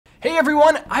Hey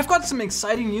everyone, I've got some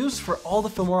exciting news for all the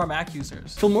Filmora Mac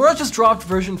users. Filmora just dropped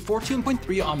version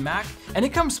 14.3 on Mac, and it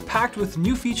comes packed with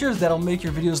new features that'll make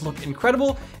your videos look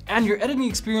incredible and your editing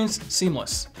experience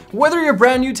seamless. Whether you're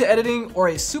brand new to editing or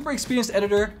a super experienced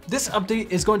editor, this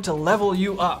update is going to level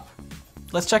you up.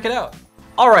 Let's check it out.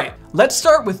 Alright, let's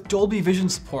start with Dolby Vision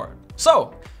support.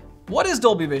 So, what is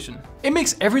Dolby Vision? It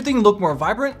makes everything look more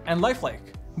vibrant and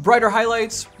lifelike. Brighter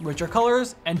highlights, richer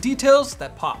colors, and details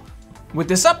that pop. With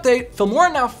this update,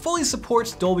 Filmora now fully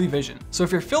supports Dolby Vision. So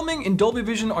if you're filming in Dolby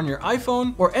Vision on your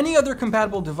iPhone or any other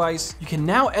compatible device, you can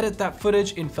now edit that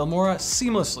footage in Filmora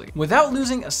seamlessly without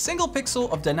losing a single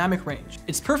pixel of dynamic range.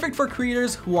 It's perfect for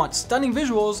creators who want stunning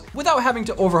visuals without having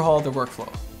to overhaul their workflow.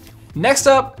 Next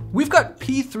up, we've got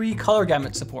P3 color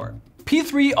gamut support.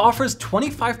 P3 offers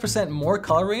 25% more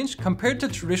color range compared to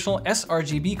traditional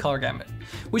sRGB color gamut,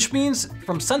 which means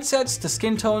from sunsets to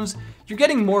skin tones, you're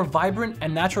getting more vibrant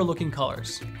and natural looking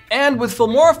colors. And with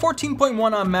Filmora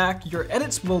 14.1 on Mac, your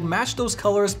edits will match those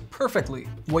colors perfectly.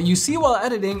 What you see while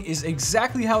editing is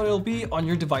exactly how it'll be on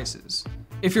your devices.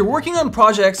 If you're working on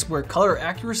projects where color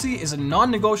accuracy is a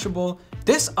non-negotiable,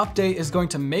 this update is going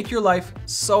to make your life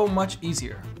so much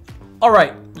easier. All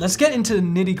right, let's get into the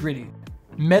nitty-gritty.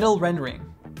 Metal rendering.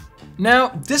 Now,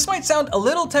 this might sound a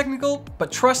little technical,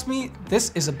 but trust me,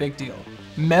 this is a big deal.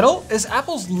 Metal is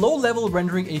Apple's low-level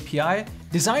rendering API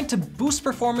designed to boost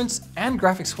performance and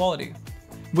graphics quality.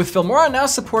 With Filmora now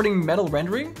supporting metal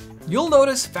rendering, you'll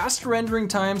notice faster rendering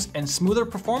times and smoother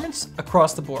performance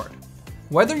across the board.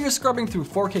 Whether you're scrubbing through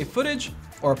 4K footage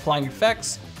or applying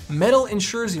effects, Metal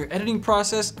ensures your editing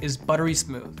process is buttery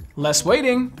smooth. Less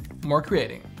waiting, more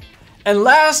creating. And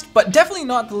last, but definitely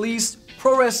not the least,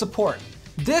 ProRes Support.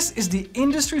 This is the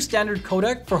industry standard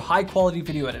codec for high quality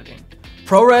video editing.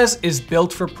 ProRes is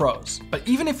built for pros, but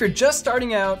even if you're just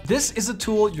starting out, this is a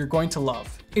tool you're going to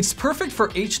love. It's perfect for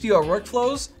HDR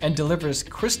workflows and delivers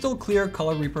crystal clear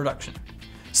color reproduction.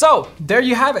 So there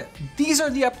you have it. These are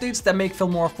the updates that make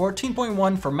Filmora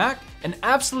 14.1 for Mac an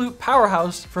absolute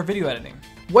powerhouse for video editing.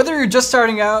 Whether you're just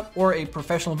starting out or a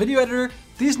professional video editor,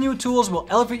 these new tools will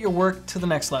elevate your work to the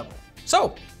next level.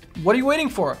 So what are you waiting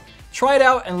for? Try it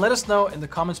out and let us know in the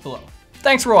comments below.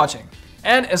 Thanks for watching.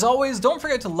 And as always, don't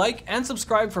forget to like and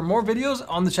subscribe for more videos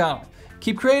on the channel.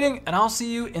 Keep creating, and I'll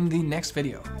see you in the next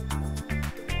video.